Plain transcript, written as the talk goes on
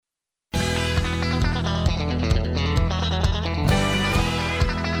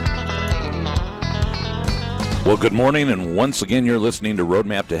Well, good morning, and once again, you're listening to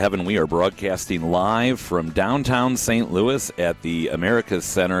Roadmap to Heaven. We are broadcasting live from downtown St. Louis at the Americas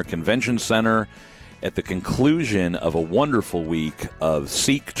Center, Convention Center, at the conclusion of a wonderful week of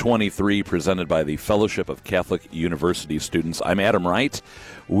Seek 23 presented by the Fellowship of Catholic University Students. I'm Adam Wright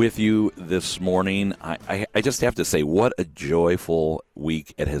with you this morning. I just have to say, what a joyful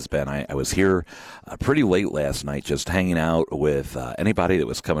week it has been. I was here pretty late last night just hanging out with anybody that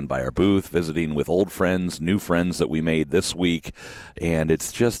was coming by our booth, visiting with old friends, new friends that we made this week, and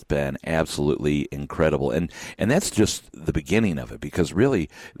it's just been absolutely incredible. And that's just the beginning of it, because really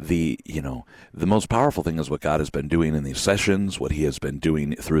the most powerful thing is what God has been doing in these sessions, what he has been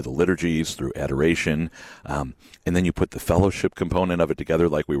doing through the liturgies, through adoration, and then you put the fellowship component of it together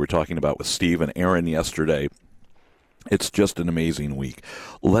like we were talking about with Steve and Aaron yesterday. It's just an amazing week.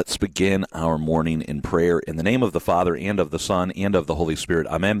 Let's begin our morning in prayer in the name of the Father, and of the Son, and of the Holy Spirit.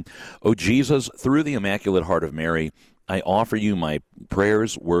 Amen. O Jesus, through the Immaculate Heart of Mary, I offer you my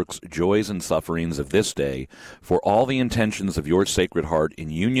prayers, works, joys, and sufferings of this day for all the intentions of your Sacred Heart in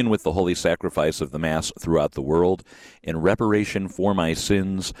union with the holy sacrifice of the Mass throughout the world, in reparation for my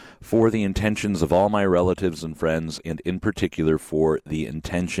sins, for the intentions of all my relatives and friends, and in particular for the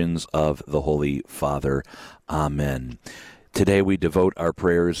intentions of the Holy Father. Amen. Today we devote our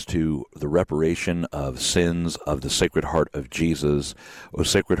prayers to the reparation of sins of the Sacred Heart of Jesus. O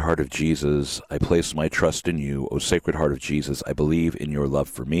Sacred Heart of Jesus, I place my trust in you. O Sacred Heart of Jesus, I believe in your love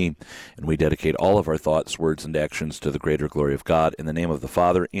for me. And we dedicate all of our thoughts, words, and actions to the greater glory of God, in the name of the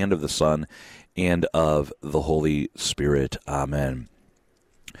Father, and of the Son, and of the Holy Spirit. Amen.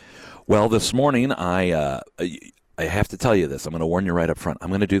 Well, this morning, I have to tell you this. I'm going to warn you right up front. I'm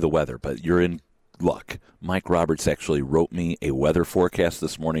going to do the weather, but you're in luck. Mike Roberts actually wrote me a weather forecast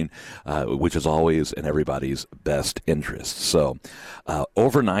this morning, which is always in everybody's best interest. So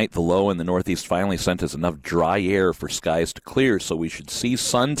overnight, the low in the northeast finally sent us enough dry air for skies to clear, so we should see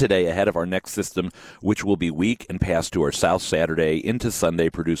sun today ahead of our next system, which will be weak and pass to our south Saturday into Sunday,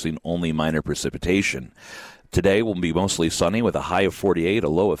 producing only minor precipitation. Today will be mostly sunny with a high of 48, a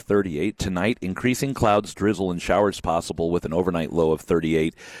low of 38. Tonight, increasing clouds, drizzle, and showers possible with an overnight low of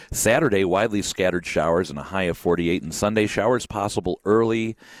 38. Saturday, widely scattered showers and a high of 48. And Sunday, showers possible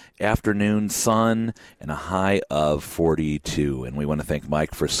early afternoon, sun, and a high of 42. And we want to thank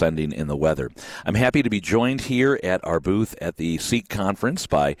Mike for sending in the weather. I'm happy to be joined here at our booth at the Seek Conference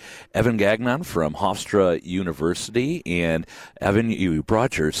by Evan Gagnon from Hofstra University. And Evan, you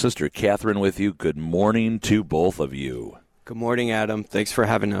brought your sister Catherine with you. Good morning to both of you. Good morning, Adam. Thanks for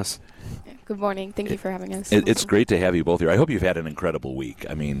having us. Good morning. Thank you for having us. It's great to have you both here. I hope you've had an incredible week.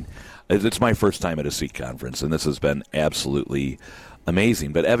 I mean, it's my first time at a Seek Conference, and this has been absolutely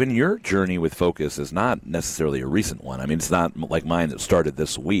amazing. But Evan, your journey with Focus is not necessarily a recent one. I mean, it's not like mine that started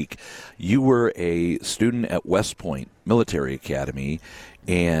this week. You were a student at West Point Military Academy,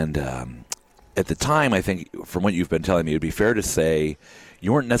 and at the time, I think, from what you've been telling me, it would be fair to say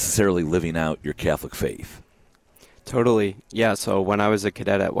you weren't necessarily living out your Catholic faith. Totally. Yeah, so when I was a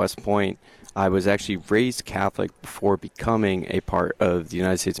cadet at West Point, I was actually raised Catholic before becoming a part of the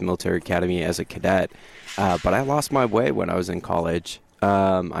United States Military Academy as a cadet. But I lost my way when I was in college.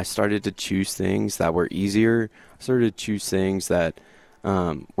 I started to choose things that were easier. I started to choose things that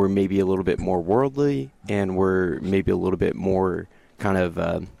were maybe a little bit more worldly and were maybe a little bit more kind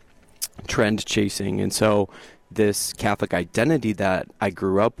of trend chasing. And so this Catholic identity that I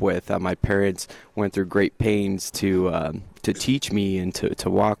grew up with, my parents went through great pains to teach me and to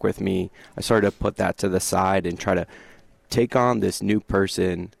walk with me, I started to put that to the side and try to take on this new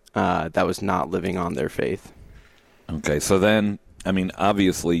person that was not living on their faith. Okay, so then, I mean,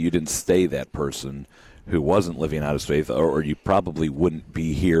 obviously you didn't stay that person who wasn't living out his faith, or you probably wouldn't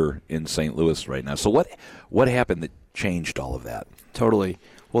be here in St. Louis right now. So what happened that changed all of that? Totally.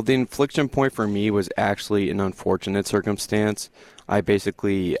 Well, the inflection point for me was actually an unfortunate circumstance. I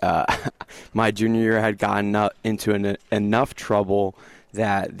basically, my junior year had gotten into enough trouble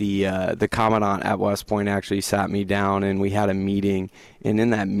that the commandant at West Point actually sat me down and we had a meeting. And in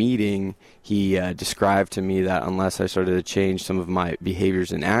that meeting, he described to me that unless I started to change some of my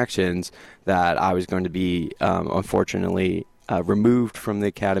behaviors and actions, that I was going to be, unfortunately, removed from the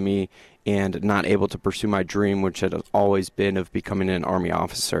academy and not able to pursue my dream, which had always been of becoming an Army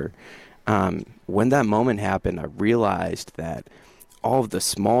officer. When that moment happened, I realized that all of the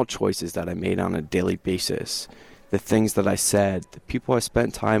small choices that I made on a daily basis, the things that I said, the people I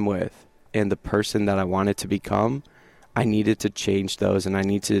spent time with, and the person that I wanted to become, I needed to change those, and I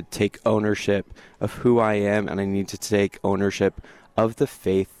need to take ownership of who I am, and I need to take ownership of the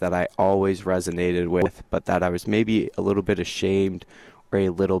faith that I always resonated with, but that I was maybe a little bit ashamed or a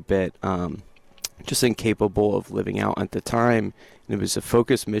little bit just incapable of living out at the time. And it was a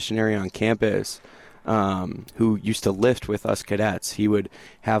Focus missionary on campus who used to lift with us cadets. He would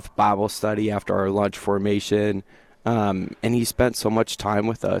have Bible study after our lunch formation, and he spent so much time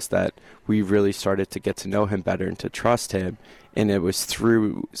with us that we really started to get to know him better and to trust him. And it was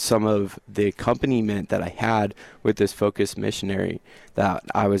through some of the accompaniment that I had with this Focus missionary that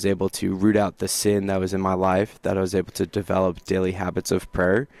I was able to root out the sin that was in my life, that I was able to develop daily habits of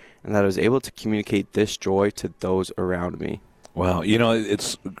prayer, and that I was able to communicate this joy to those around me. Wow.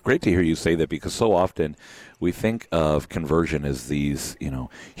 It's great to hear you say that, because so often we think of conversion as these,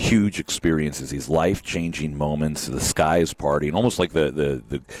 huge experiences, these life-changing moments, the sky is parting, almost like the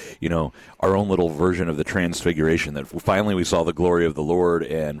our own little version of the Transfiguration, that finally we saw the glory of the Lord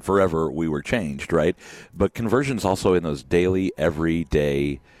and forever we were changed, right? But conversion's also in those daily,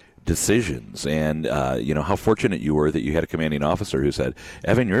 everyday decisions. And how fortunate you were that you had a commanding officer who said,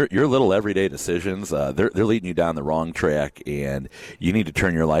 Evan, your little everyday decisions, they're leading you down the wrong track, and you need to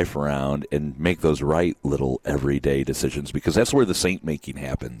turn your life around and make those right little everyday decisions, because that's where the saint making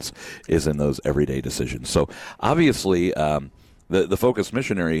happens, is in those everyday decisions. So obviously the Focus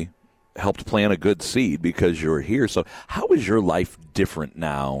missionary helped plant a good seed because you're here. So how is your life different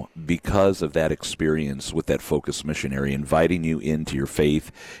now because of that experience with that Focus missionary inviting you into your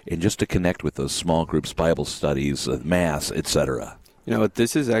faith and just to connect with those small groups, Bible studies, Mass, etc.?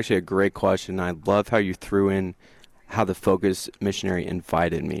 This is actually a great question. I love how you threw in how the Focus missionary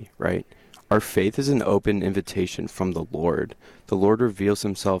invited me, right? Our faith is an open invitation from the Lord. The Lord reveals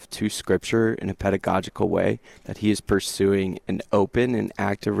himself to Scripture in a pedagogical way that he is pursuing an open and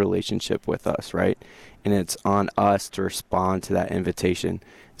active relationship with us, right? And it's on us to respond to that invitation.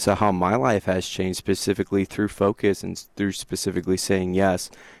 So how my life has changed specifically through Focus and through specifically saying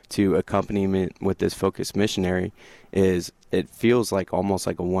yes to accompaniment with this Focus missionary is it feels like almost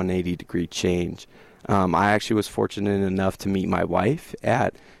like a 180-degree change. I actually was fortunate enough to meet my wife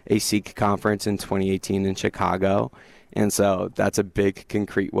at a Seek conference in 2018 in Chicago, and so that's a big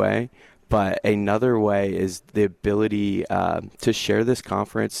concrete way. But another way is the ability to share this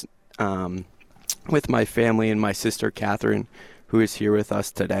conference with my family and my sister Catherine, who is here with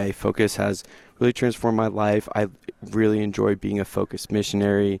us today. Focus has really transformed my life. I really enjoy being a Focus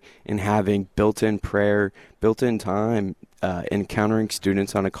missionary and having built-in prayer, built-in time, encountering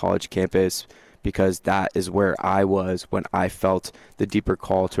students on a college campus, because that is where I was when I felt the deeper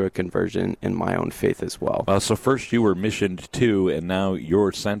call to a conversion in my own faith as well. So first you were missioned to, and now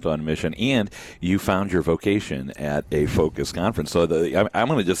you're sent on mission, and you found your vocation at a Focus conference. So I'm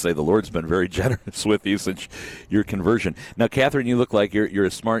going to just say the Lord's been very generous with you since your conversion. Now, Catherine, you look like you're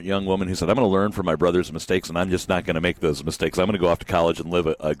a smart young woman who said, I'm going to learn from my brother's mistakes, and I'm just not going to make those mistakes. I'm going to go off to college and live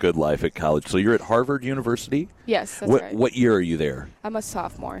a good life at college. So you're at Harvard University? Yes, that's right. What year are you there? I'm a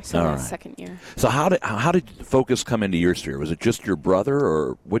sophomore, so my second year. So how did Focus come into your sphere? Was it just your brother,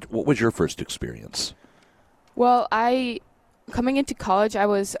 or what was your first experience? Well, coming into college, I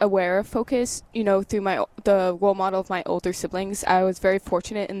was aware of Focus, through the role model of my older siblings. I was very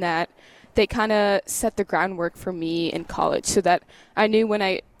fortunate in that they kind of set the groundwork for me in college, so that I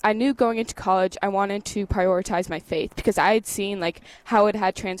knew going into college I wanted to prioritize my faith, because I had seen how it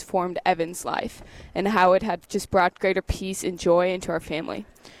had transformed Evan's life and how it had just brought greater peace and joy into our family.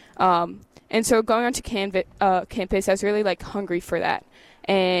 And so going onto campus, I was really hungry for that.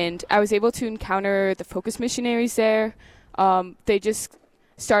 And I was able to encounter the Focus missionaries there. They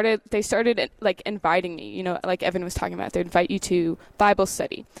started inviting me, like Evan was talking about. They'd invite you to Bible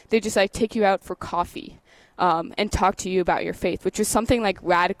study. They just take you out for coffee and talk to you about your faith, which was something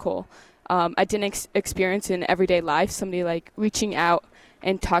radical. I didn't experience in everyday life, somebody reaching out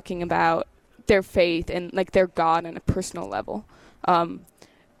and talking about their faith and their God on a personal level.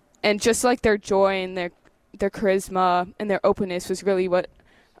 And just their joy and their charisma and their openness was really what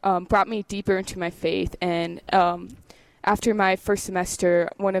brought me deeper into my faith. And after my first semester,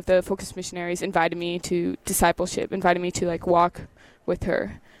 one of the Focus missionaries invited me to discipleship, invited me to walk with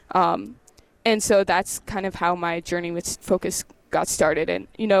her. And so that's kind of how my journey with Focus got started. And,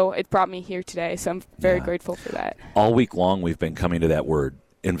 it brought me here today. So I'm very grateful for that. All week long, we've been coming to that word,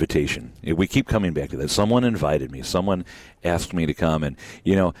 invitation. We keep coming back to that. Someone invited me. Someone asked me to come. And,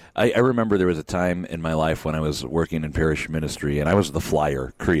 I remember there was a time in my life when I was working in parish ministry, and I was the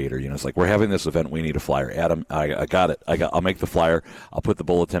flyer creator. It's we're having this event. We need a flyer. Adam, I got it. I'll make the flyer. I'll put the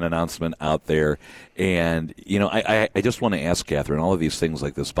bulletin announcement out there. And, I just want to ask Catherine, all of these things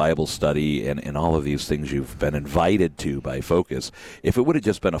like this Bible study and all of these things you've been invited to by Focus, if it would have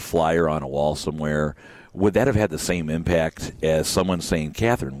just been a flyer on a wall somewhere, would that have had the same impact as someone saying,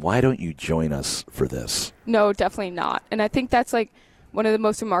 Catherine, why don't you join us for this? No, definitely not. And I think that's one of the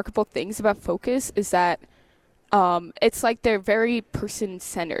most remarkable things about Focus is that it's like they're very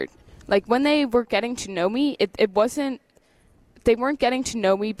person-centered. Like when they were getting to know me, they weren't getting to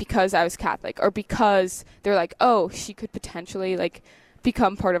know me because I was Catholic or because they're like, oh, she could potentially like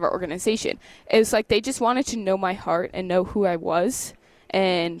become part of our organization. It was like they just wanted to know my heart and know who I was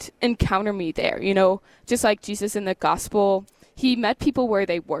and encounter me there. You know, just like Jesus in the gospel, he met people where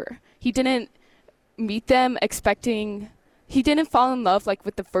they were. He didn't meet them he didn't fall in love like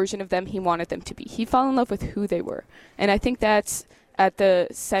with the version of them he wanted them to be. He fell in love with who they were. And I think that's at the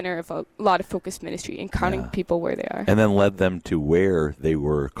center of a lot of Focus ministry, encountering people where they are. And then led them to where they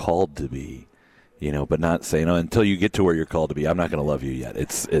were called to be, you know, but not saying, oh, until you get to where you're called to be, I'm not going to love you yet.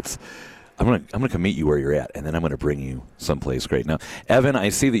 I'm going to come meet you where you're at, and then I'm going to bring you someplace great. Now, Evan, I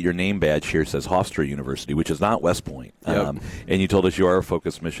see that your name badge here says Hofstra University, which is not West Point. Yep. And you told us you are a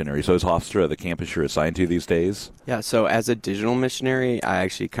Focus missionary. So is Hofstra the campus you're assigned to these days? Yeah, so as a digital missionary, I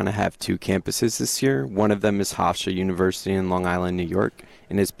actually kind of have 2 campuses this year. One of them is Hofstra University in Long Island, New York,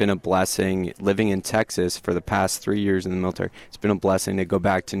 and it's been a blessing living in Texas for the past 3 years in the military. It's been a blessing to go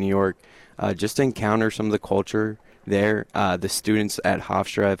back to New York, just to encounter some of the culture there. The students at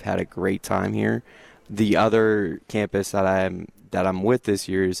Hofstra have had a great time here. The other campus that I'm with this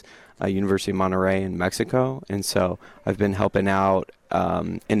year is University of Monterrey in Mexico, and so I've been helping out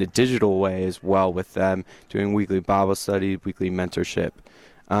in a digital way as well with them, doing weekly Bible study, weekly mentorship.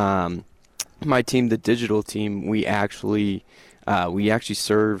 My team, the digital team, we actually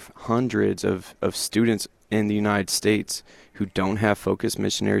serve hundreds of students in the United States who don't have Focus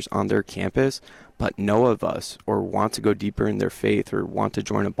missionaries on their campus, but know of us or want to go deeper in their faith or want to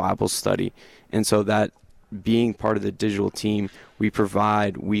join a Bible study. And so that being part of the digital team, we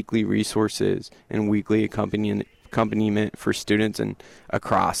provide weekly resources and weekly accompaniment for students and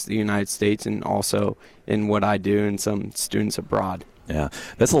across the United States, and also in what I do and some students abroad. Yeah,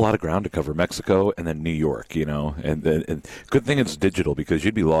 that's a lot of ground to cover. Mexico and then New York, you know, and good thing it's digital, because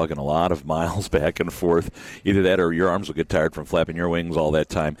you'd be logging a lot of miles back and forth. Either that or your arms will get tired from flapping your wings all that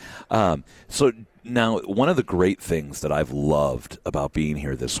time. So now, one of the great things that I've loved about being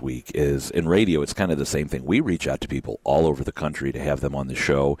here this week is in radio, it's kind of the same thing. We reach out to people all over the country to have them on the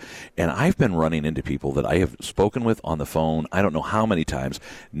show, and I've been running into people that I have spoken with on the phone, I don't know how many times,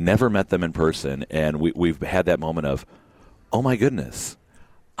 never met them in person, and we've had that moment of, oh my goodness,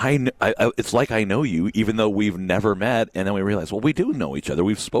 it's like I know you, even though we've never met. And then we realize, well, we do know each other.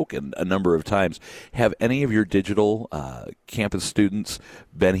 We've spoken a number of times. Have any of your digital campus students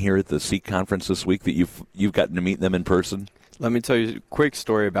been here at the Seek conference this week that you've gotten to meet them in person? Let me tell you a quick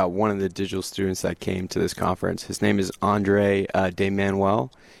story about one of the digital students that came to this conference. His name is Andre De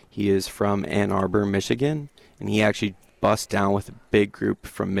Manuel. He is from Ann Arbor, Michigan, and he actually bussed down with a big group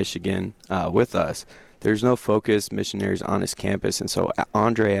from Michigan with us. There's no Focus missionaries on his campus, and so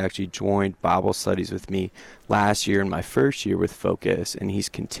Andre actually joined Bible studies with me last year in my first year with Focus, and he's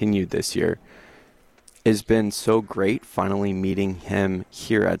continued this year. It's been so great finally meeting him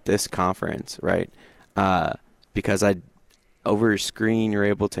here at this conference, right? Because over a screen, you're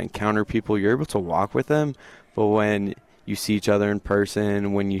able to encounter people, you're able to walk with them, but when you see each other in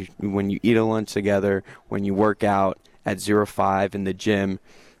person, when you eat a lunch together, when you work out at 05 in the gym,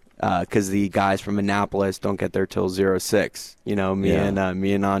 because the guys from Annapolis don't get there till 06. You know, me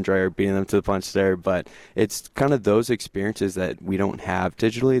and Andre are beating them to the punch there. But it's kind of those experiences that we don't have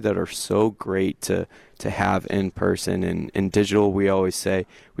digitally that are so great to have in person. And in digital, we always say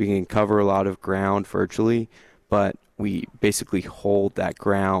we can cover a lot of ground virtually, but we basically hold that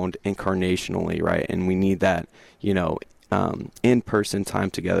ground incarnationally, right? And we need that, in-person time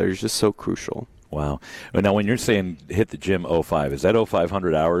together is just so crucial. Wow. Now, when you're saying hit the gym 05, is that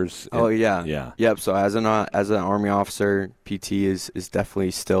 0500 hours? Oh, yeah. Yeah. Yep. So as an Army officer, PT is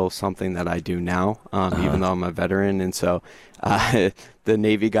definitely still something that I do now, even though I'm a veteran. And so the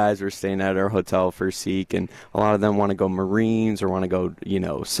Navy guys were staying at our hotel for Seek, and a lot of them want to go Marines or want to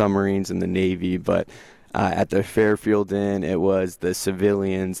go, submarines in the Navy. But at the Fairfield Inn, it was the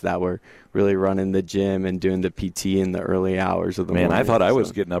civilians that were really running the gym and doing the PT in the early hours of the morning. Man, I thought I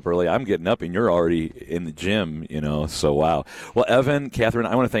was getting up early. I'm getting up, and you're already in the gym, so wow. Well, Evan, Catherine,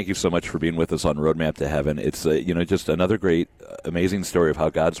 I want to thank you so much for being with us on Roadmap to Heaven. It's, just another great, amazing story of how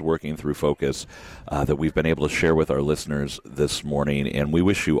God's working through Focus that we've been able to share with our listeners this morning, and we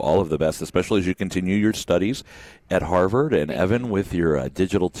wish you all of the best, especially as you continue your studies at Harvard, and Evan with your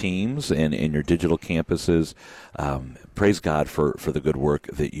digital teams and your digital campuses. Praise God for the good work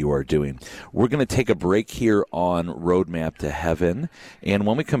that you are doing. We're going to take a break here on Roadmap to Heaven, and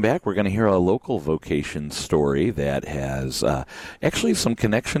when we come back, we're going to hear a local vocation story that has actually some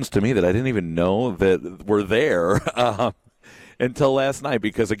connections to me that I didn't even know that were there. until last night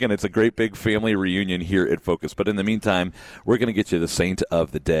because, again, it's a great big family reunion here at Focus. But in the meantime, we're going to get you the Saint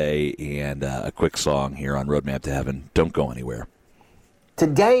of the Day and a quick song here on Roadmap to Heaven. Don't go anywhere.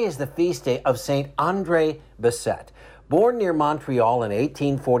 Today is the feast day of Saint André Bessette. Born near Montreal in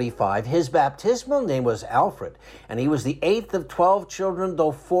 1845, his baptismal name was Alfred, and he was the 8th of 12 children,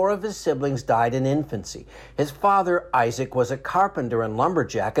 though 4 of his siblings died in infancy. His father, Isaac, was a carpenter and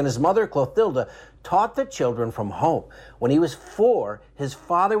lumberjack, and his mother, Clothilda, taught the children from home. When he was 4, his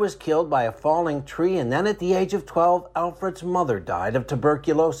father was killed by a falling tree, and then at the age of 12, Alfred's mother died of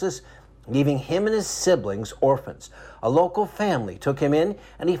tuberculosis, leaving him and his siblings orphans. A local family took him in,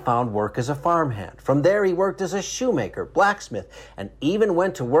 and he found work as a farmhand. From there, he worked as a shoemaker, blacksmith, and even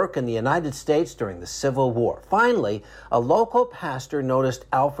went to work in the United States during the Civil War. Finally, a local pastor noticed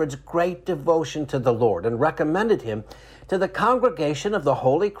Alfred's great devotion to the Lord and recommended him to the Congregation of the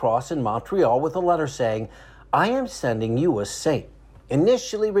Holy Cross in Montreal with a letter saying, "I am sending you a saint."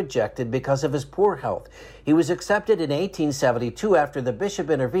 Initially rejected because of his poor health, he was accepted in 1872 after the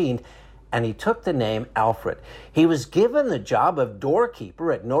bishop intervened, and he took the name Alfred. He was given the job of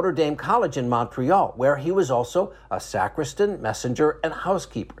doorkeeper at Notre Dame College in Montreal, where he was also a sacristan, messenger, and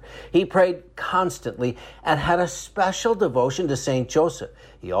housekeeper. He prayed constantly and had a special devotion to St. Joseph.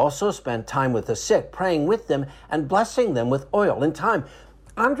 He also spent time with the sick, praying with them and blessing them with oil. In time,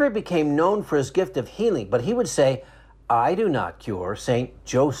 André became known for his gift of healing, but he would say, "I do not cure, St.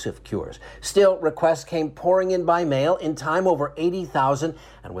 Joseph cures." Still, requests came pouring in by mail. In time, over 80,000,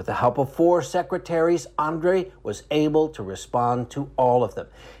 and with the help of 4 secretaries, André was able to respond to all of them.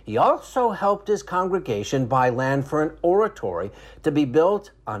 He also helped his congregation buy land for an oratory to be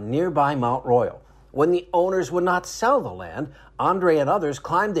built on nearby Mount Royal. When the owners would not sell the land, André and others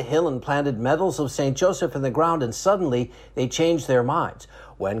climbed the hill and planted medals of St. Joseph in the ground, and suddenly they changed their minds.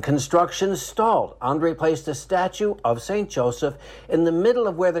 When construction stalled, André placed a statue of St. Joseph in the middle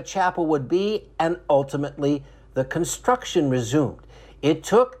of where the chapel would be, and ultimately the construction resumed. It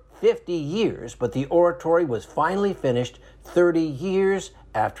took 50 years, but the oratory was finally finished 30 years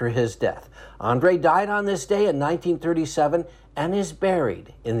after his death. André died on this day in 1937 and is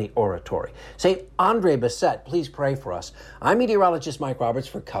buried in the oratory. St. André Bessette, please pray for us. I'm meteorologist Mike Roberts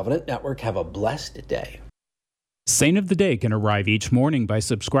for Covenant Network. Have a blessed day. Saint of the Day can arrive each morning by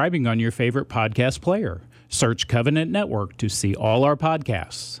subscribing on your favorite podcast player. Search Covenant Network to see all our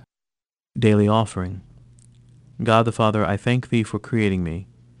podcasts. Daily Offering. God the Father, I thank Thee for creating me.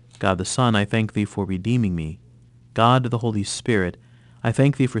 God the Son, I thank Thee for redeeming me. God the Holy Spirit, I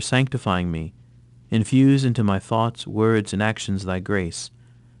thank Thee for sanctifying me. Infuse into my thoughts, words, and actions Thy grace,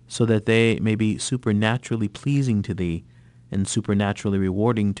 so that they may be supernaturally pleasing to Thee and supernaturally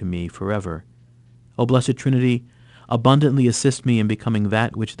rewarding to me forever. O Blessed Trinity, abundantly assist me in becoming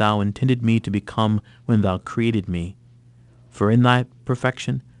that which Thou intended me to become when Thou created me. For in Thy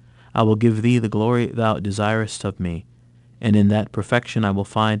perfection I will give Thee the glory Thou desirest of me, and in that perfection I will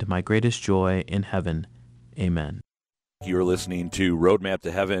find my greatest joy in heaven. Amen. You're listening to Roadmap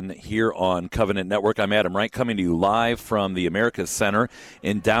to Heaven here on Covenant Network. I'm Adam Wright, coming to you live from the Americas Center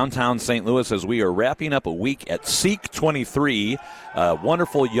in downtown St. Louis as we are wrapping up a week at Seek 23, a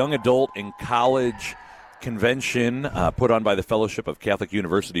wonderful young adult and college convention put on by the Fellowship of Catholic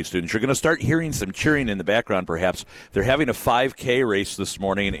University Students. You're going to start hearing some cheering in the background, perhaps. They're having a 5K race this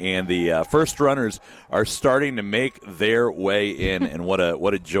morning, and the first runners are starting to make their way in, and what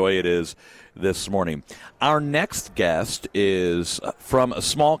a joy it is this morning. Our next guest is from a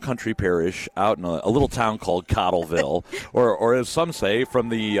small country parish out in a little town called Cottleville, or as some say, from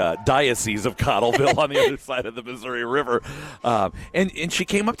the Diocese of Cottleville on the other side of the Missouri River. And she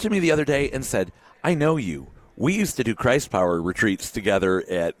came up to me the other day and said, "I know you. We used to do Christ Power retreats together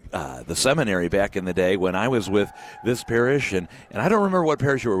at the seminary back in the day when I was with this parish, and I don't remember what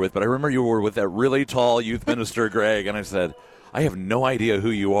parish you were with, but I remember you were with that really tall youth minister, Greg." And I said, "I have no idea who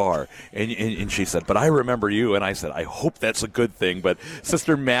you are." And she said, "But I remember you." And I said, "I hope that's a good thing." But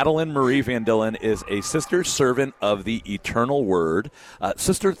Sister Madeline Marie Van Dillen is a sister servant of the Eternal Word.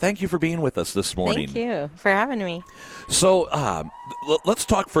 Sister, thank you for being with us this morning. Thank you for having me. So let's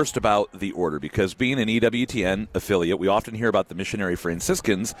talk first about the order, because being an EWTN affiliate, we often hear about the missionary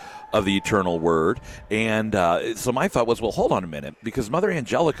Franciscans of the Eternal Word. And so my thought was, well, hold on a minute, because Mother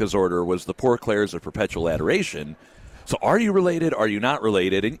Angelica's order was the Poor Clares of Perpetual Adoration. So are you related? Are you not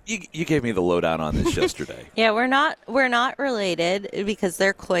related? And you gave me the lowdown on this yesterday. Yeah, we're not related because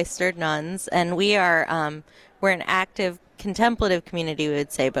they're cloistered nuns, and we're an active contemplative community, we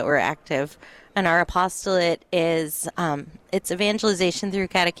would say, but we're active. And our apostolate is it's evangelization through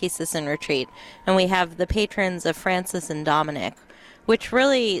catechesis and retreat. And we have the patrons of Francis and Dominic, which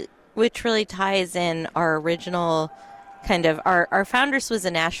really ties in our original kind of our foundress was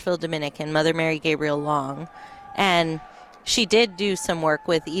a Nashville Dominican, Mother Mary Gabriel Long, and she did do some work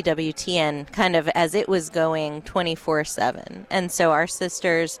with EWTN kind of as it was going 24/7. And so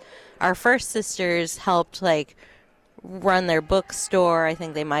our first sisters helped like run their bookstore. I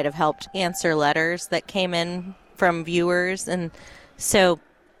think they might have helped answer letters that came in from viewers. And so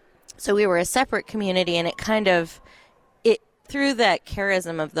we were a separate community, and it through that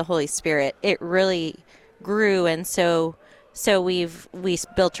charism of the Holy Spirit, it really grew. And so we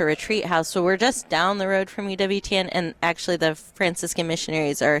built a retreat house. So we're just down the road from EWTN, and actually the Franciscan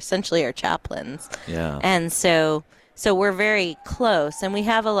missionaries are essentially our chaplains. Yeah. And so we're very close, and we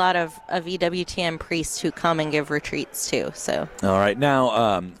have a lot of EWTN priests who come and give retreats too. So all right,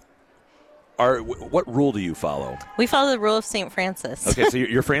 now what rule do you follow? we follow the rule of St. Francis. Okay, so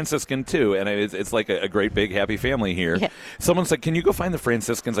you're Franciscan too, and it's like a great big happy family here. Yeah. Someone said, "Can you go find the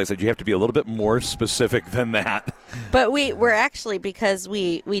Franciscans?" I said, "You have to be a little bit more specific than that." But we're actually, because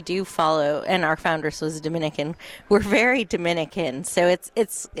we do follow, and our foundress was Dominican, we're very Dominican. So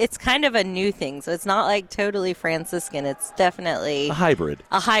it's kind of a new thing. So it's not like totally Franciscan. It's definitely A hybrid.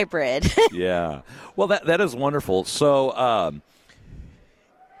 Yeah. Well, that is wonderful. So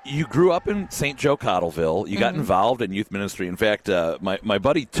you grew up in St. Joe Cottleville. You got involved in youth ministry. In fact, my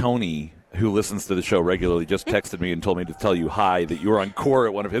buddy Tony, who listens to the show regularly, just texted me and told me to tell you hi, that you were on core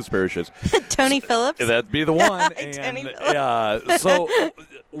at one of his parishes. Tony Phillips? That'd be the one. Tony Phillips. So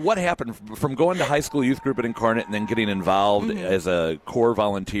what happened from going to high school youth group at Incarnate and then getting involved as a core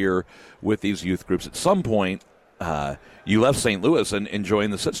volunteer with these youth groups? At some point, you left St. Louis and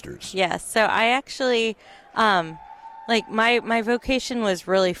joined the Sisters. Yes. So I actually... my vocation was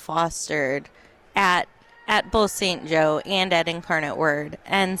really fostered at both St. Joe and at Incarnate Word.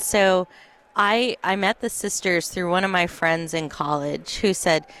 And so I met the sisters through one of my friends in college who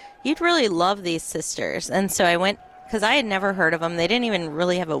said, "You'd really love these sisters." And so I went, because I had never heard of them. They didn't even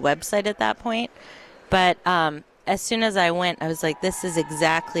really have a website at that point. But as soon as I went, I was like, this is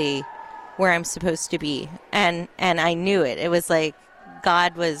exactly where I'm supposed to be. And I knew it. It was like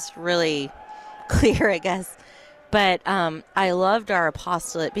God was really clear, I guess. But I loved our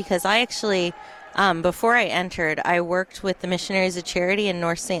apostolate because I actually, before I entered, I worked with the Missionaries of Charity in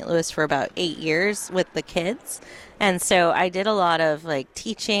North St. Louis for about 8 years with the kids. And so I did a lot of like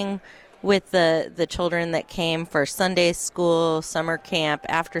teaching with the children that came for Sunday school, summer camp,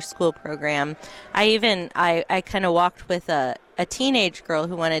 after school program. I kind of walked with a teenage girl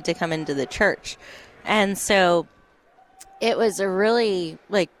who wanted to come into the church. And so it was a really,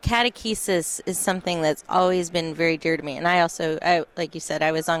 catechesis is something that's always been very dear to me. And I like you said,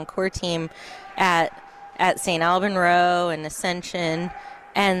 I was on core team at St. Alban Row and Ascension.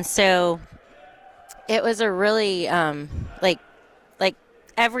 And so it was a really,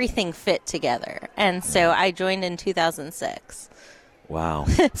 everything fit together. And so I joined in 2006. Wow.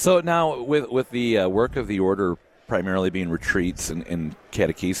 So now with the work of the order primarily being retreats and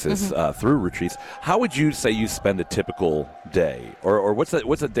catechesis through retreats, how would you say you spend a typical day, or what's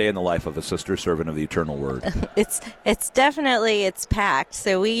a day in the life of a sister servant of the Eternal Word? It's definitely packed.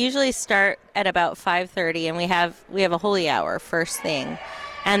 So we usually start at about 5:30, and we have a holy hour first thing,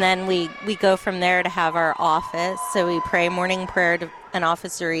 and then we go from there to have our office. So we pray morning prayer and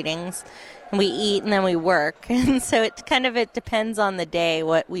office readings. We eat and then we work. And so it depends on the day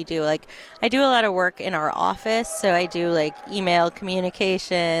what we do. Like I do a lot of work in our office, so I do like email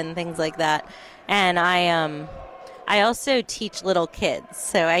communication, things like that. And I also teach little kids.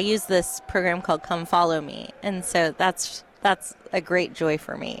 So I use this program called Come Follow Me. And so that's a great joy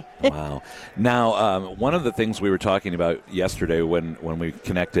for me. Wow. Now, one of the things we were talking about yesterday when we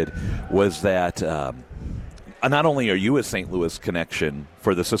connected was that not only are you a St. Louis connection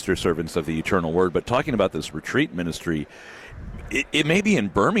for the Sister Servants of the Eternal Word, but talking about this retreat ministry, it may be in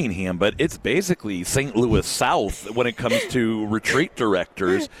Birmingham, but it's basically St. Louis South when it comes to retreat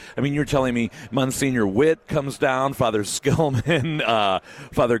directors. I mean, you're telling me Monsignor Witt comes down, Father Skillman,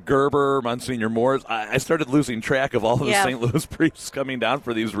 Father Gerber, Monsignor Morris. I started losing track of all of the St. Louis priests coming down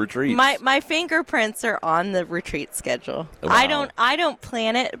for these retreats. My fingerprints are on the retreat schedule. Wow. I don't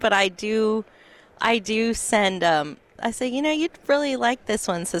plan it, but I do send, I say, you'd really like this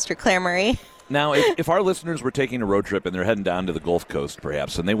one, Sister Claire Marie. Now, if our listeners were taking a road trip and they're heading down to the Gulf Coast,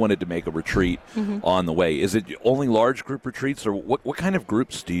 perhaps, and they wanted to make a retreat on the way, is it only large group retreats, or what kind of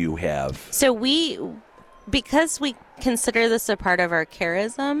groups do you have? So because we consider this a part of our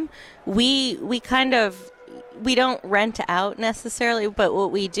charism, we don't rent out necessarily, but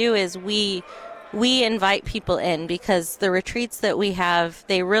what we do is we invite people in, because the retreats that we have,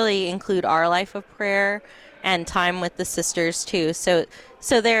 they really include our life of prayer and time with the sisters too. So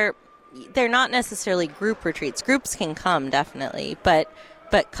they're not necessarily group retreats. Groups can come, definitely, but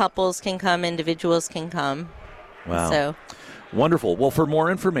couples can come, individuals can come. Wow. So. Wonderful. Well, for more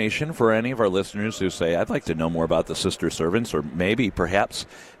information, for any of our listeners who say, I'd like to know more about the Sister Servants, or maybe perhaps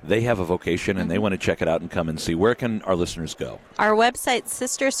they have a vocation and they want to check it out and come and see, where can our listeners go? Our website's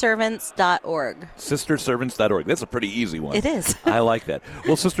sisterservants.org. Sisterservants.org. That's a pretty easy one. It is. I like that.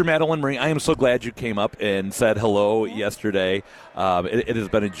 Well, Sister Madeline Marie, I am so glad you came up and said hello yesterday. It has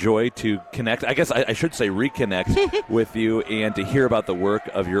been a joy to connect. I guess I should say reconnect with you, and to hear about the work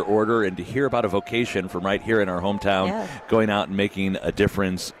of your order, and to hear about a vocation from right here in our hometown, going out and making a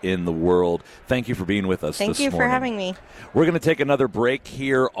difference in the world. Thank you for being with us this morning. Thank you for having me. We're going to take another break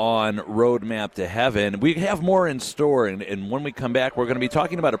here on Roadmap to Heaven. We have more in store, and when we come back, we're going to be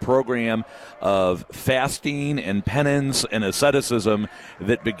talking about a program of fasting and penance and asceticism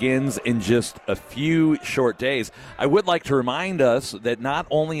that begins in just a few short days. I would like to remind us that not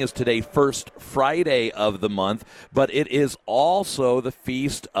only is today First Friday of the month, but it is also the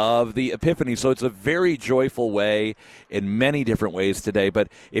Feast of the Epiphany. So it's a very joyful way in many different ways today. But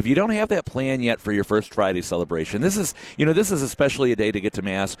if you don't have that plan yet for your First Friday celebration, this is especially a day to get to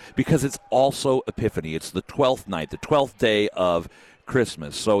Mass, because it's also Epiphany. It's the 12th night, the 12th day of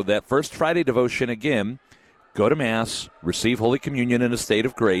Christmas. So that First Friday devotion, again, go to Mass, receive Holy Communion in a state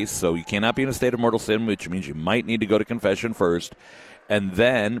of grace. So you cannot be in a state of mortal sin, which means you might need to go to confession first, and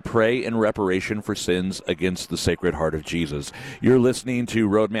then pray in reparation for sins against the Sacred Heart of Jesus. You're listening to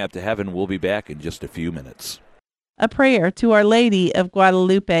Roadmap to Heaven. We'll be back in just a few minutes. A prayer to Our Lady of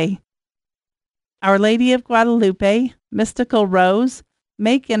Guadalupe. Our Lady of Guadalupe, mystical rose,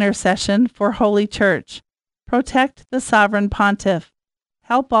 make intercession for Holy Church. Protect the sovereign pontiff.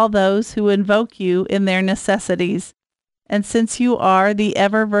 Help all those who invoke you in their necessities. And since you are the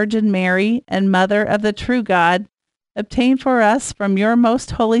ever-Virgin Mary and Mother of the true God, obtain for us from your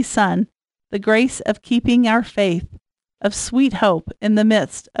most holy Son the grace of keeping our faith, of sweet hope in the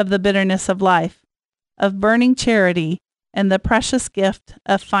midst of the bitterness of life, of burning charity, and the precious gift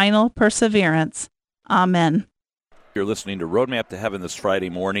of final perseverance. Amen. You're listening to Roadmap to Heaven this Friday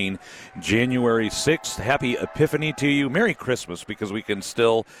morning, January 6th. Happy Epiphany to you. Merry Christmas, because we can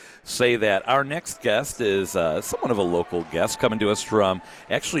still say that. Our next guest is somewhat of a local guest, coming to us from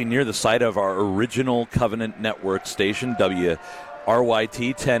actually near the site of our original Covenant Network station, WRYT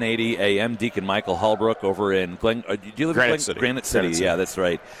 1080 AM. Deacon Michael Hallbrook over in do you live Granite in City. Granite City. Yeah, that's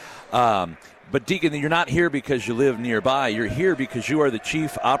right. But, Deacon, you're not here because you live nearby. You're here because you are the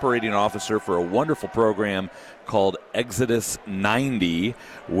chief operating officer for a wonderful program called Exodus 90,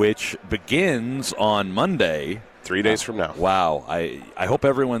 which begins on Monday. 3 days from now. Wow. I hope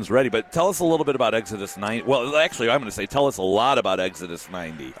everyone's ready. But tell us a little bit about Exodus 90. Well, actually, I'm going to say tell us a lot about Exodus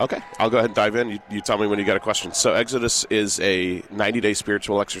 90. Okay. I'll go ahead and dive in. You tell me when you got a question. So Exodus is a 90-day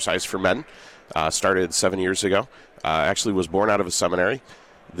spiritual exercise for men. Started 7 years ago. Actually was born out of a seminary.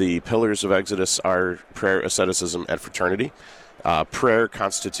 The pillars of Exodus are prayer, asceticism, and fraternity. Prayer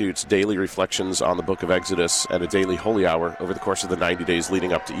constitutes daily reflections on the book of Exodus and a daily holy hour over the course of the 90 days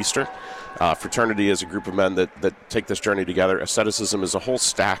leading up to Easter. Fraternity is a group of men that take this journey together. Asceticism is a whole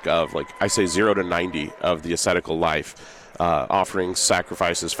stack of, 0 to 90 of the ascetical life, offerings,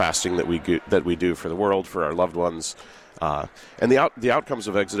 sacrifices, fasting that we do for the world, for our loved ones. And the outcomes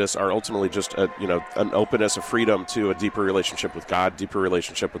of Exodus are ultimately just an openness, a freedom to a deeper relationship with God, deeper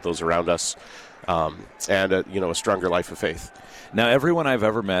relationship with those around us, and a stronger life of faith. Now, everyone I've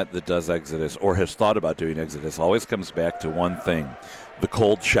ever met that does Exodus or has thought about doing Exodus always comes back to one thing: the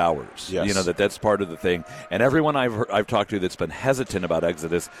cold showers. Yes. That's part of the thing. And everyone I've talked to that's been hesitant about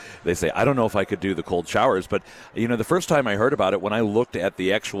Exodus, they say, I don't know if I could do the cold showers. But the first time I heard about it, when I looked at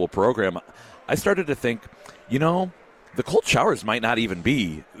the actual program, I started to think, the cold showers might not even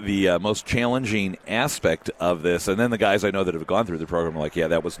be the most challenging aspect of this. And then the guys I know that have gone through the program are like, yeah,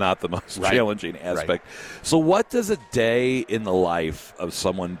 that was not the most challenging aspect. Right. So what does a day in the life of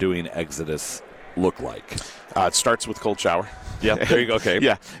someone doing Exodus look like? It starts with cold shower. Yeah, there you go. Okay.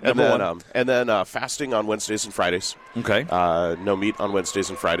 Yeah. And then fasting on Wednesdays and Fridays. Okay. No meat on Wednesdays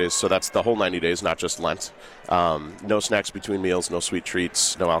and Fridays. So that's the whole 90 days, not just Lent. No snacks between meals, no sweet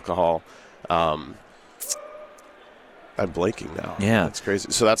treats, no alcohol. I'm blanking now. Yeah. That's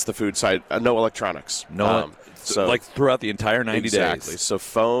crazy. So that's the food side. No electronics. So throughout the entire 90 days. Exactly. So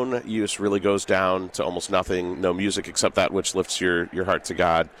phone use really goes down to almost nothing. No music except that which lifts your heart to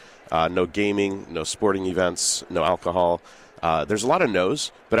God. No gaming, no sporting events, no alcohol. There's a lot of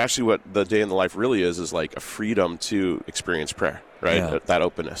no's, but actually what the day in the life really is like a freedom to experience prayer. right? Yeah. That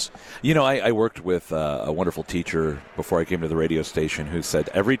openness. You know, I worked with a wonderful teacher before I came to the radio station who said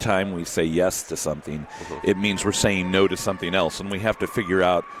every time we say yes to something, it means we're saying no to something else, and we have to figure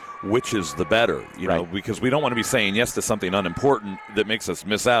out which is the better, you know, because we don't want to be saying yes to something unimportant that makes us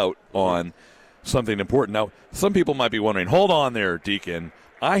miss out on something important. Now, some people might be wondering, hold on there, Deacon.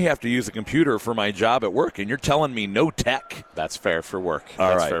 I have to use a computer for my job at work, and you're telling me no tech. That's fair for work.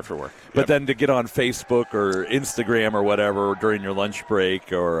 That's fair for work. But then to get on Facebook or Instagram or whatever during your lunch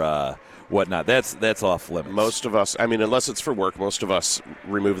break or whatnot, that's off limits. Most of us, I mean, unless it's for work, most of us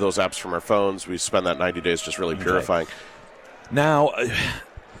remove those apps from our phones. We spend that 90 days just really purifying. Now,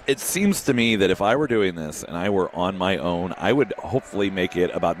 it seems to me that if I were doing this and I were on my own, I would hopefully make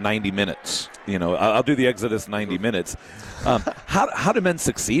it about 90 minutes. You know, I'll do the Exodus 90 minutes. How do men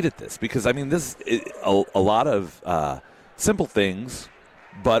succeed at this? Because, I mean, this is a lot of simple things,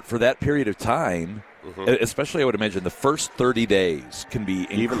 but for that period of time, especially I would imagine the first 30 days can be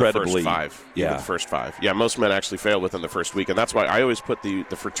incredibly. Even the first 5. Yeah. Even the first 5. Yeah, most men actually fail within the first week, and that's why I always put the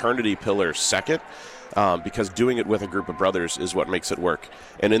fraternity pillar second. Because doing it with a group of brothers is what makes it work.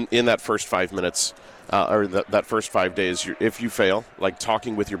 And in that first 5 minutes, or that first 5 days, if you fail, like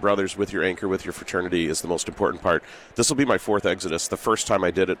talking with your brothers, with your anchor, with your fraternity is the most important part. This will be my 4th Exodus. The first time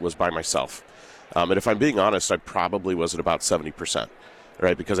I did it was by myself. And if I'm being honest, I probably was at about 70%.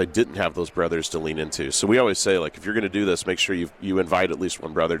 Right, because I didn't have those brothers to lean into. So we always say, like, if you're going to do this, make sure you invite at least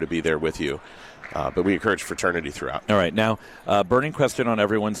one brother to be there with you. But we encourage fraternity throughout. All right. Now, burning question on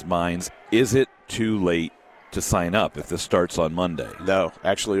everyone's minds, is it too late to sign up if this starts on Monday? No.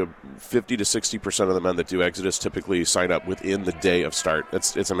 Actually, 50 to 60% of the men that do Exodus typically sign up within the day of start.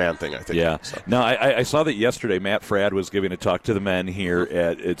 It's a man thing, I think. Yeah. So. Now, I saw that yesterday Matt Fradd was giving a talk to the men here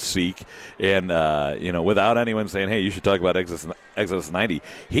at Seek, and, without anyone saying, hey, you should talk about Exodus 90,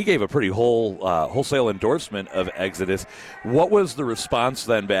 he gave a pretty wholesale endorsement of Exodus. What was the response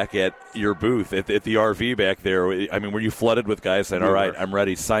then back at your booth, at the RV back there? I mean, were you flooded with guys saying, all right, I'm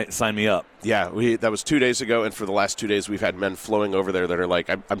ready, sign me up? Yeah, that was 2 days ago, and for the last 2 days we've had men flowing over there that are like,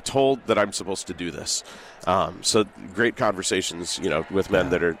 I'm told that I'm supposed to do this. So great conversations, with men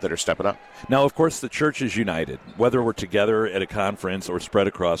that are stepping up. Now, of course, the church is united. Whether we're together at a conference or spread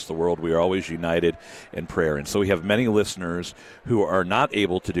across the world, we are always united in prayer. And so we have many listeners who are not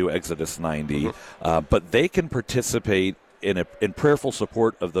able to do Exodus 90, but they can participate in prayerful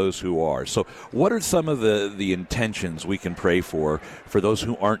support of those who are. So what are some of the intentions we can pray for those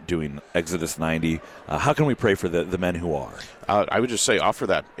who aren't doing Exodus 90? How can we pray for the men who are? I would just say offer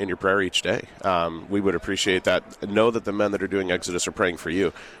that in your prayer each day. We would appreciate that. Know that the men that are doing Exodus are praying for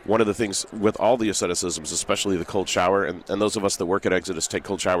you. One of the things with all the asceticisms, especially the cold shower, and those of us that work at Exodus take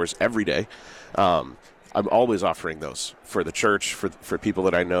cold showers every day, I'm always offering those for the church, for people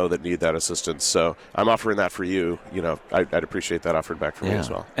that I know that need that assistance. So I'm offering that for you. I'd appreciate that offered back from me as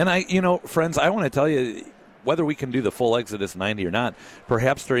well. And friends, I want to tell you, whether we can do the full Exodus 90 or not,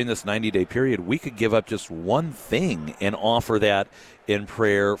 perhaps during this 90-day period, we could give up just one thing and offer that in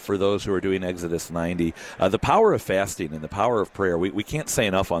prayer for those who are doing Exodus 90. The power of fasting and the power of prayer, we can't say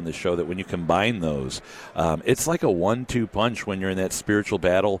enough on this show that when you combine those, it's like a 1-2 punch when you're in that spiritual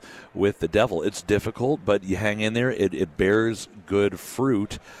battle with the devil. It's difficult, but you hang in there. It bears good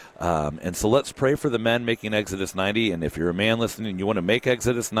fruit. And so let's pray for the men making Exodus 90. And if you're a man listening and you want to make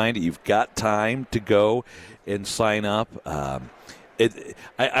Exodus 90, you've got time to go and sign up. I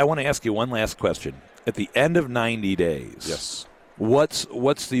want to ask you one last question. At the end of 90 days, yes,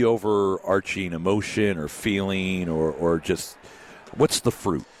 what's the overarching emotion or feeling or just what's the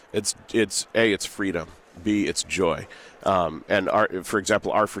fruit? It's A, it's freedom. B, it's joy. And for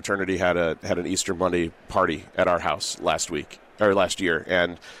example, our fraternity had an Easter Monday party at our house last year,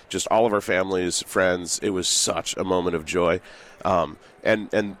 and just all of our families, friends, it was such a moment of joy.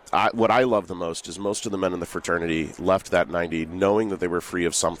 What I love the most is most of the men in the fraternity left that 90 knowing that they were free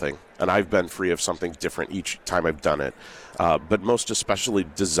of something, and I've been free of something different each time I've done it, but most especially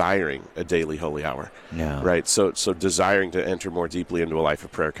desiring a daily holy hour. Yeah. Right? So desiring to enter more deeply into a life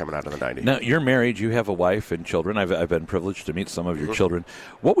of prayer coming out of the 90. Now, you're married, you have a wife and children. I've been privileged to meet some of your children.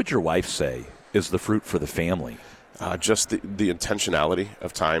 What would your wife say is the fruit for the family? Just the intentionality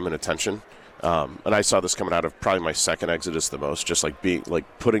of time and attention. And I saw this coming out of probably my second Exodus the most, just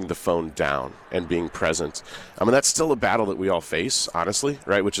putting the phone down and being present. I mean, that's still a battle that we all face, honestly,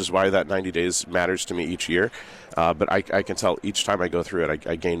 right? Which is why that 90 days matters to me each year. But I can tell each time I go through it,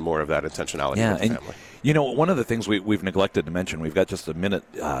 I gain more of that intentionality with the family. One of the things we've neglected to mention, we've got just a minute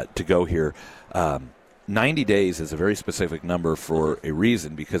to go here. 90 days is a very specific number for a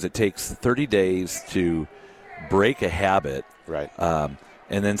reason, because it takes 30 days to break a habit. Right.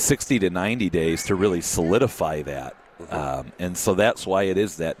 And then 60 to 90 days to really solidify that And so that's why it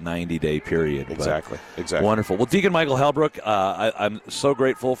is that 90-day period. Exactly. Wonderful. Well, Deacon Michael Halbrook, I'm so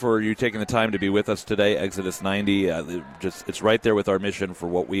grateful for you taking the time to be with us today. Exodus 90, it's right there with our mission for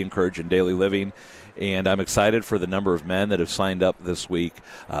what we encourage in daily living. And I'm excited for the number of men that have signed up this week.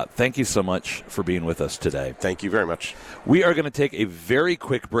 Thank you so much for being with us today. Thank you very much. We are going to take a very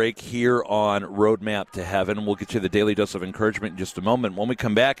quick break here on Roadmap to Heaven. We'll get you the Daily Dose of Encouragement in just a moment. When we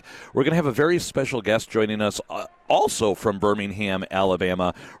come back, we're going to have a very special guest joining us, also from Birmingham,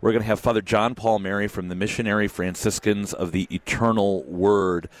 Alabama. We're going to have Father John Paul Mary from the Missionary Franciscans of the Eternal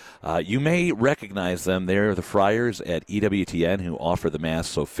Word. You may recognize them. They're the friars at EWTN who offer the Mass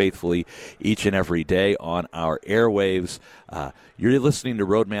so faithfully each and every day on our airwaves. You're listening to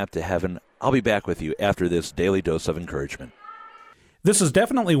Roadmap to Heaven. I'll be back with you after this Daily Dose of Encouragement. This is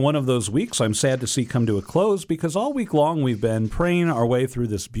definitely one of those weeks I'm sad to see come to a close, because all week long we've been praying our way through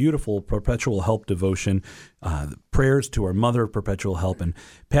this beautiful Perpetual Help devotion, prayers to our Mother of Perpetual Help. And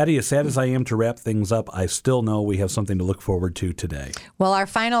Patty, as sad as I am to wrap things up, I still know we have something to look forward to today. Well, our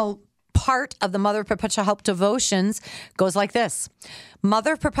final part of the Mother of Perpetual Help devotions goes like this.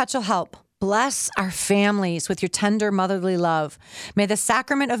 Mother of Perpetual Help, bless our families with your tender motherly love. May the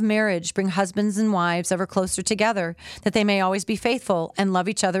sacrament of marriage bring husbands and wives ever closer together, that they may always be faithful and love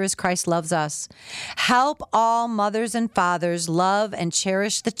each other as Christ loves us. Help all mothers and fathers love and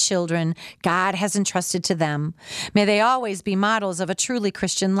cherish the children God has entrusted to them. May they always be models of a truly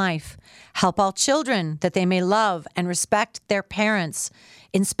Christian life. Help all children that they may love and respect their parents.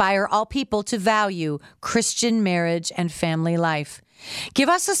 Inspire all people to value Christian marriage and family life. Give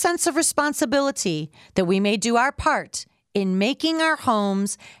us a sense of responsibility that we may do our part in making our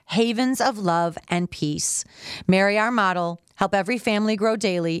homes havens of love and peace. Mary, our model, help every family grow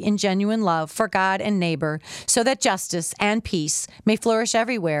daily in genuine love for God and neighbor, so that justice and peace may flourish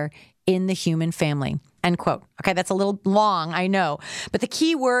everywhere in the human family. End quote. Okay, that's a little long, I know. But the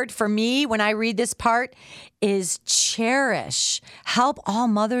key word for me when I read this part is cherish. Help all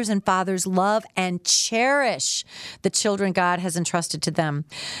mothers and fathers love and cherish the children God has entrusted to them.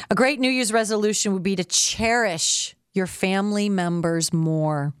 A great New Year's resolution would be to cherish your family members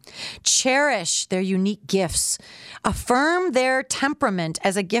more. Cherish their unique gifts. Affirm their temperament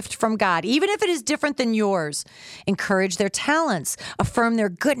as a gift from God, even if it is different than yours. Encourage their talents. Affirm their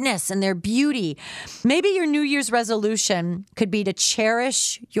goodness and their beauty. Maybe your New Year's resolution could be to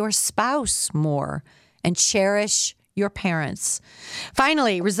cherish your spouse more and cherish your parents.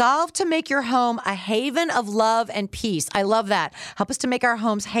 Finally, resolve to make your home a haven of love and peace. I love that. Help us to make our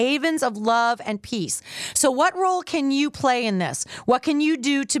homes havens of love and peace. So what role can you play in this? What can you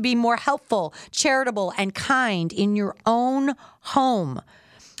do to be more helpful, charitable, and kind in your own home?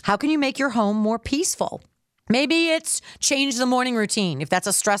 How can you make your home more peaceful? Maybe it's change the morning routine if that's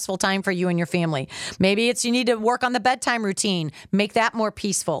a stressful time for you and your family. Maybe it's you need to work on the bedtime routine, make that more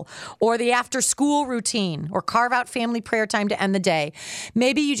peaceful, or the after school routine, or carve out family prayer time to end the day.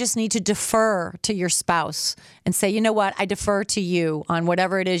 Maybe you just need to defer to your spouse and say, you know what, I defer to you on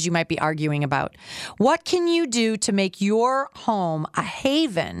whatever it is you might be arguing about. What can you do to make your home a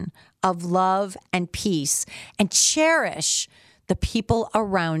haven of love and peace and cherish the people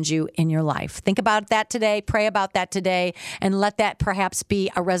around you in your life? Think about that today, pray about that today, and let that perhaps be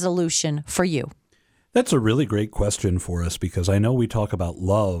a resolution for you. That's a really great question for us, because I know we talk about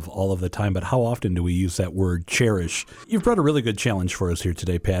love all of the time, but how often do we use that word cherish? You've brought a really good challenge for us here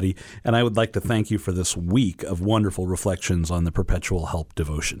today, Patty, and I would like to thank you for this week of wonderful reflections on the Perpetual Help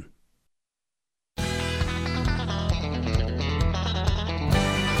devotion.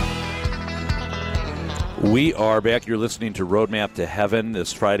 We are back. You're listening to Roadmap to Heaven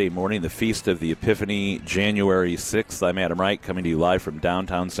this Friday morning, the Feast of the Epiphany, January 6th. I'm Adam Wright, coming to you live from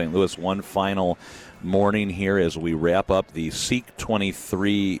downtown St. Louis. One final morning here as we wrap up the Seek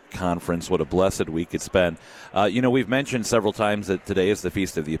 23 conference. What a blessed week it's been. We've mentioned several times that today is the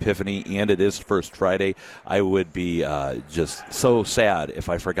Feast of the Epiphany, and it is First Friday. I would be just so sad if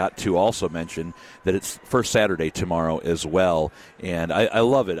I forgot to also mention that it's First Saturday tomorrow as well. And I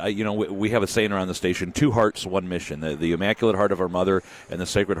love it. We have a saying around the station, 2 hearts, 1 mission. The Immaculate Heart of our Mother and the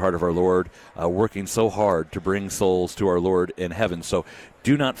Sacred Heart of our Lord working so hard to bring souls to our Lord in heaven. So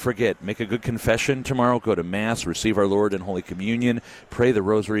do not forget, make a good confession tomorrow, go to Mass, receive our Lord in Holy Communion, pray the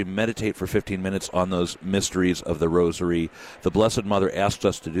Rosary, meditate for 15 minutes on those mysteries of the Rosary. The Blessed Mother asked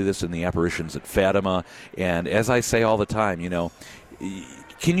us to do this in the apparitions at Fatima. And as I say all the time,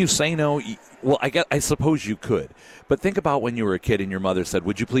 can you say no? Well, I suppose you could. But think about when you were a kid and your mother said,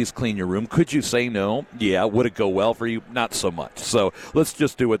 would you please clean your room? Could you say no? Yeah. Would it go well for you? Not so much. So let's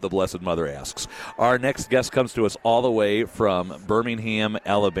just do what the Blessed Mother asks. Our next guest comes to us all the way from Birmingham,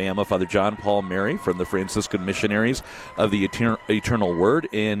 Alabama, Father John Paul Mary from the Franciscan Missionaries of the Eternal Word.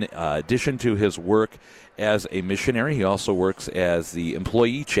 In addition to his work as a missionary, he also works as the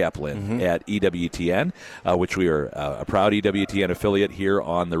employee chaplain at EWTN, which we are a proud EWTN affiliate here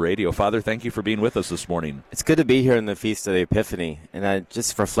on the radio. Father, thank you for being with us this morning. It's good to be here in the Feast of the Epiphany. And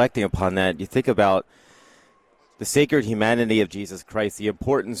just reflecting upon that, you think about the sacred humanity of Jesus Christ, the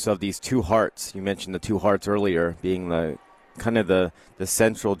importance of these two hearts. You mentioned the two hearts earlier being the kind of the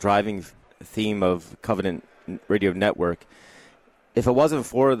central driving theme of Covenant Radio Network. If it wasn't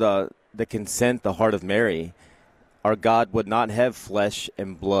for the consent, the heart of Mary, our God would not have flesh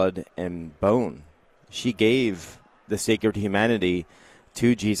and blood and bone. She gave the sacred humanity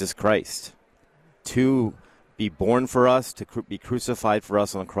to Jesus Christ to be born for us, to be crucified for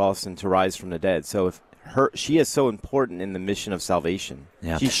us on the cross, and to rise from the dead. So she is so important in the mission of salvation.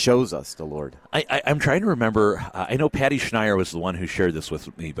 Yeah. She shows us the Lord. I'm trying to remember. I know Patty Schneier was the one who shared this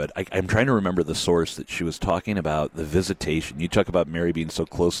with me, but I'm trying to remember the source that she was talking about the visitation. You talk about Mary being so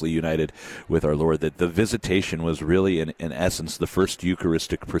closely united with our Lord, that the visitation was really, in essence, the first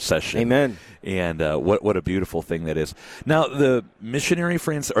Eucharistic procession. Amen. And what a beautiful thing that is. Now, the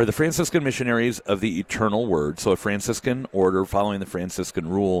the Franciscan Missionaries of the Eternal Word, so a Franciscan order following the Franciscan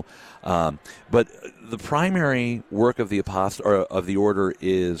rule, but the primary work of the apostle or of the order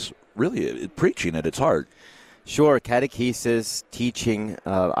is really preaching at its heart. Sure, catechesis, teaching.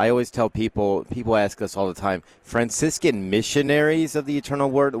 I always tell people ask us all the time, Franciscan missionaries of the Eternal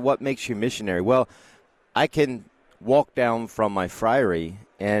Word, what makes you missionary? Well, I can walk down from my friary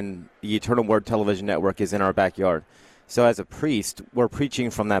and the Eternal Word television network is in our backyard. So as a priest, we're preaching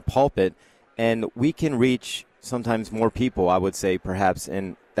from that pulpit, and we can reach sometimes more people, I would say, perhaps,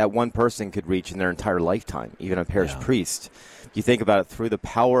 and that one person could reach in their entire lifetime, even a parish priest. You think about it, through the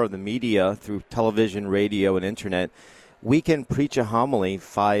power of the media, through television, radio, and internet, we can preach a homily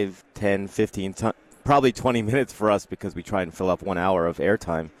 5, 10, 15, probably 20 minutes for us because we try and fill up 1 hour of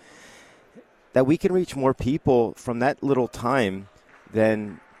airtime, that we can reach more people from that little time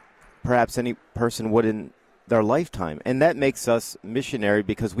than perhaps any person would in their lifetime. And that makes us missionary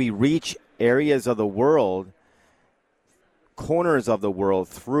because we reach areas of the world, corners of the world,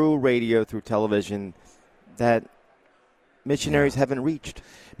 through radio, through television, that missionaries haven't reached.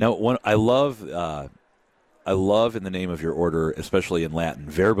 Now, I love in the name of your order, especially in Latin,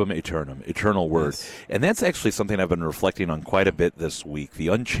 verbum aeternum, eternal word. Yes. And that's actually something I've been reflecting on quite a bit this week, the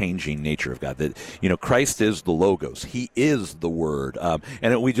unchanging nature of God. That, Christ is the Logos. He is the Word.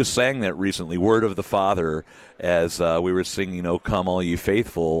 And we just sang that recently, Word of the Father, as we were singing, O Come All Ye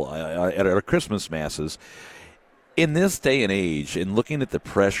Faithful, at our Christmas Masses. In this day and age, in looking at the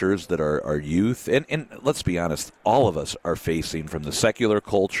pressures that our youth, and let's be honest, all of us are facing from the secular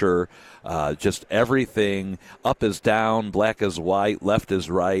culture, just everything, up is down, black is white, left is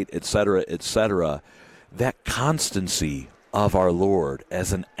right, etc., that constancy of our Lord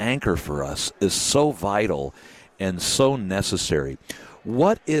as an anchor for us is so vital and so necessary.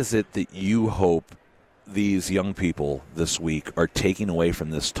 What is it that you hope these young people this week are taking away from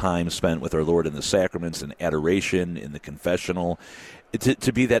this time spent with our Lord in the sacraments and adoration, in the confessional,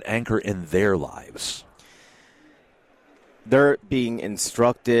 to be that anchor in their lives? They're being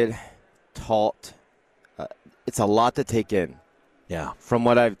instructed, taught. It's a lot to take in. Yeah. From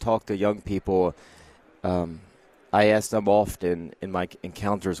what I've talked to young people, I ask them often in my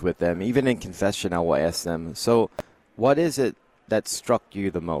encounters with them, even in confession I will ask them, so what is it that struck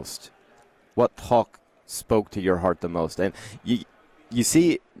you the most? What talk spoke to your heart the most? And you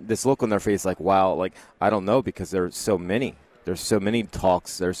see this look on their face like, wow, like, I don't know, because there's so many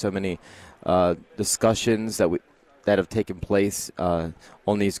talks, there's so many discussions that have taken place on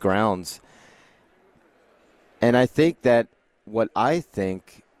these grounds. And I think that what I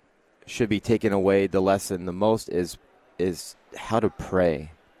think should be taken away the lesson the most is how to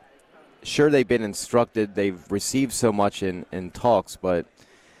pray. Sure, they've been instructed, they've received so much in talks, but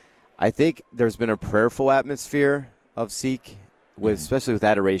I think there's been a prayerful atmosphere of Seek, especially with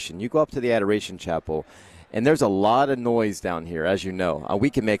adoration. You go up to the adoration chapel, and there's a lot of noise down here, as you know. We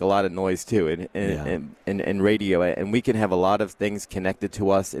can make a lot of noise too in radio, and we can have a lot of things connected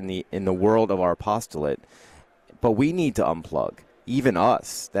to us in the world of our apostolate. But we need to unplug, even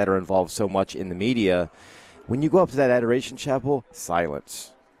us that are involved so much in the media. When you go up to that adoration chapel,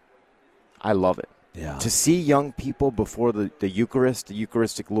 silence. I love it. Yeah. To see young people before the Eucharist, the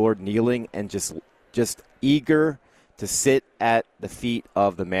Eucharistic Lord, kneeling and just eager to sit at the feet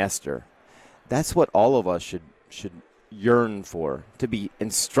of the Master. that's what all of us should yearn for, to be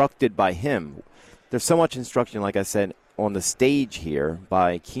instructed by him. There's so much instruction, like I said, on the stage here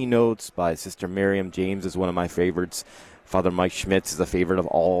by keynotes, by Sister Miriam James is one of my favorites. Father Mike Schmitz is a favorite of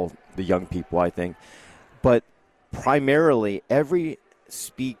all the young people, I think. But primarily, every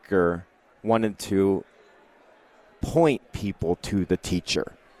speaker wanted to point people to the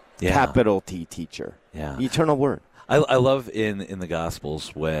teacher, capital T teacher, the eternal word. I love in the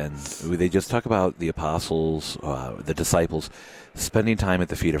Gospels when they just talk about the apostles, the disciples, spending time at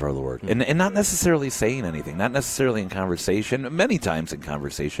the feet of our Lord. And not necessarily saying anything, not necessarily in conversation, many times in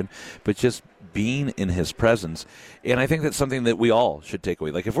conversation, but just being in his presence. And I think that's something that we all should take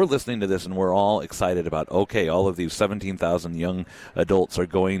away. Like if we're listening to this and we're all excited about, okay, all of these 17,000 young adults are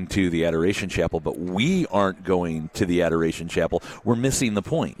going to the Adoration Chapel, but we aren't going to the Adoration Chapel, we're missing the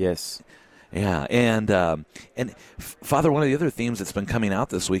point. Yes. Yeah, and Father, one of the other themes that's been coming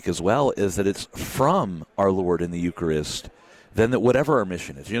out this week as well is that it's from our Lord in the Eucharist, then that whatever our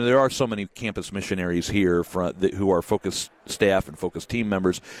mission is. There are so many campus missionaries here who are focus staff and focus team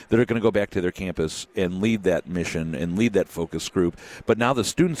members that are going to go back to their campus and lead that mission and lead that focus group. But now the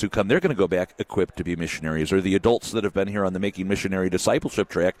students who come, they're going to go back equipped to be missionaries, or the adults that have been here on the Making Missionary Discipleship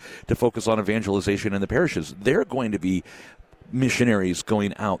track to focus on evangelization in the parishes. They're going to be missionaries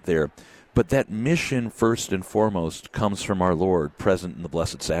going out there. But that mission, first and foremost, comes from our Lord present in the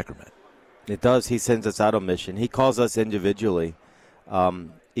Blessed Sacrament. It does. He sends us out on mission. He calls us individually.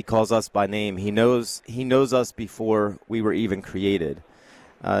 He calls us by name. He knows us before we were even created.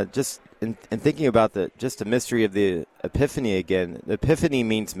 Just in thinking about the mystery of the Epiphany again, the Epiphany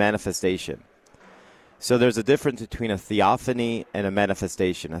means manifestation. So there's a difference between a theophany and a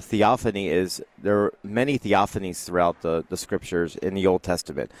manifestation. A theophany is, there are many theophanies throughout the scriptures in the Old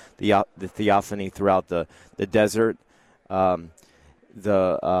Testament. The theophany throughout the desert, the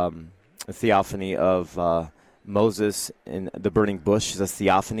theophany of Moses in the burning bush is a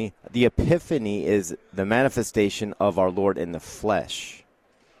theophany. The Epiphany is the manifestation of our Lord in the flesh.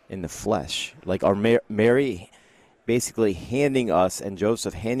 In the flesh. Like our Mary basically handing us, and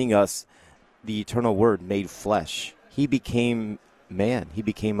Joseph handing us, the eternal word made flesh. He became man. He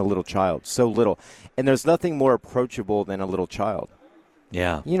became a little child, so little. And there's nothing more approachable than a little child.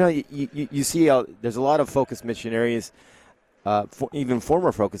 Yeah. You see there's a lot of focus missionaries, even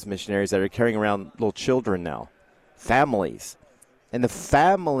former focus missionaries, that are carrying around little children now, families. And the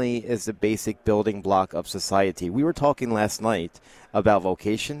family is the basic building block of society. We were talking last night about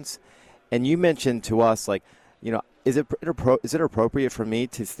vocations, and you mentioned to us, like, is it appropriate for me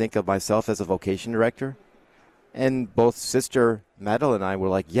to think of myself as a vocation director? And both Sister Madeline and I were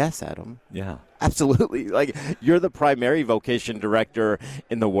like, yes, Adam. Yeah. Absolutely. Like, you're the primary vocation director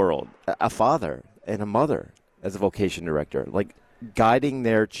in the world, a father and a mother as a vocation director, like guiding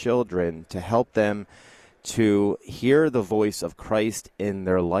their children to help them to hear the voice of Christ in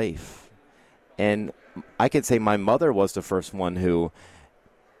their life. And I could say my mother was the first one who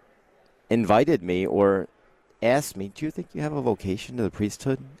invited me or asked me, do you think you have a vocation to the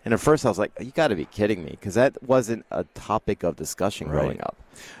priesthood? And at first I was like, you got to be kidding me, because that wasn't a topic of discussion growing up.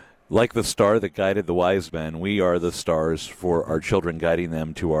 Like the star that guided the wise men, we are the stars for our children, guiding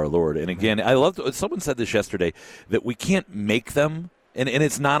them to our Lord. And again, I love, someone said this yesterday, that we can't make them, and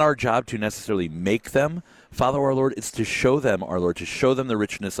it's not our job to necessarily make them follow our Lord. It's to show them our Lord, to show them the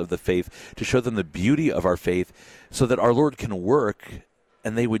richness of the faith, to show them the beauty of our faith, so that our Lord can work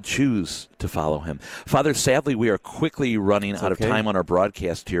and they would choose to follow him. Father, sadly, we are quickly running out of time on our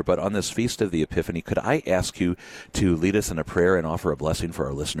broadcast here, but on this Feast of the Epiphany, could I ask you to lead us in a prayer and offer a blessing for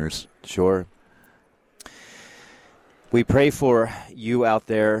our listeners? Sure. We pray for you out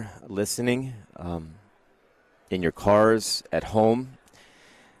there listening, in your cars, at home,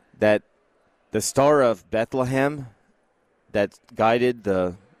 that the star of Bethlehem that guided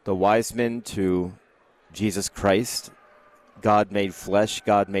the wise men to Jesus Christ, God made flesh,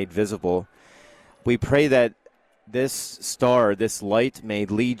 God made visible. We pray that this star, this light, may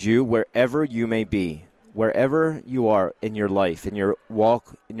lead you wherever you may be, wherever you are in your life, in your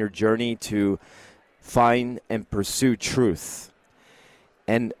walk, in your journey to find and pursue truth.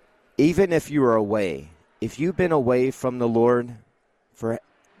 And even if you are away, if you've been away from the Lord for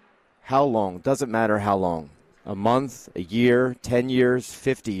how long, doesn't matter how long, a month, a year, 10 years,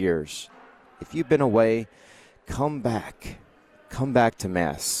 50 years, if you've been away, come back. Come back to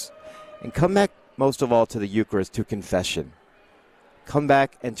Mass, and come back most of all to the Eucharist, to confession. Come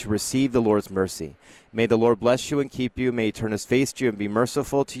back and to receive the Lord's mercy. May the Lord bless you and keep you. May he turn his face to you and be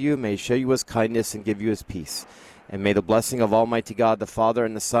merciful to you. May he show you his kindness and give you his peace. And may the blessing of Almighty God, the Father,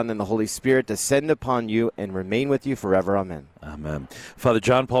 and the Son, and the Holy Spirit descend upon you and remain with you forever. Amen. Amen. Father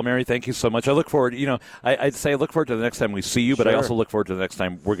John Paul Mary, thank you so much. I look forward, I'd say I look forward to the next time we see you, but I also look forward to the next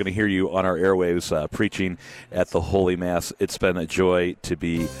time we're going to hear you on our airwaves preaching at the Holy Mass. It's been a joy to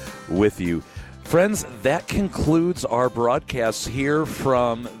be with you. Friends, that concludes our broadcasts here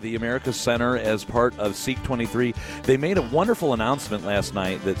from the America Center as part of Seek 23. They made a wonderful announcement last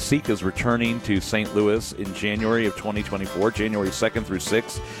night that Seek is returning to St. Louis in January of 2024, January 2nd through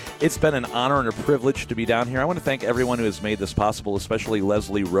 6th. It's been an honor and a privilege to be down here. I want to thank everyone who has made this possible, especially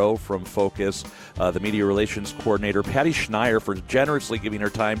Leslie Rowe from Focus, the Media Relations Coordinator, Patty Schneier for generously giving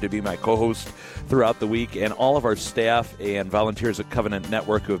her time to be my co-host throughout the week, and all of our staff and volunteers at Covenant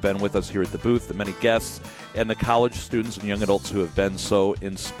Network who have been with us here at the booth, the many guests, and the college students and young adults who have been so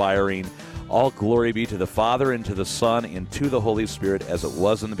inspiring. All glory be to the Father, and to the Son, and to the Holy Spirit, as it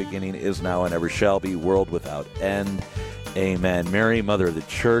was in the beginning, is now, and ever shall be, world without end. Amen. Mary, Mother of the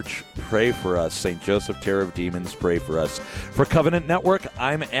Church, pray for us. St. Joseph, Terror of Demons, pray for us. For Covenant Network,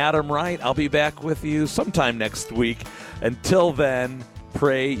 I'm Adam Wright. I'll be back with you sometime next week. Until then,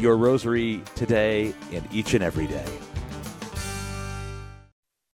 pray your rosary today and each and every day.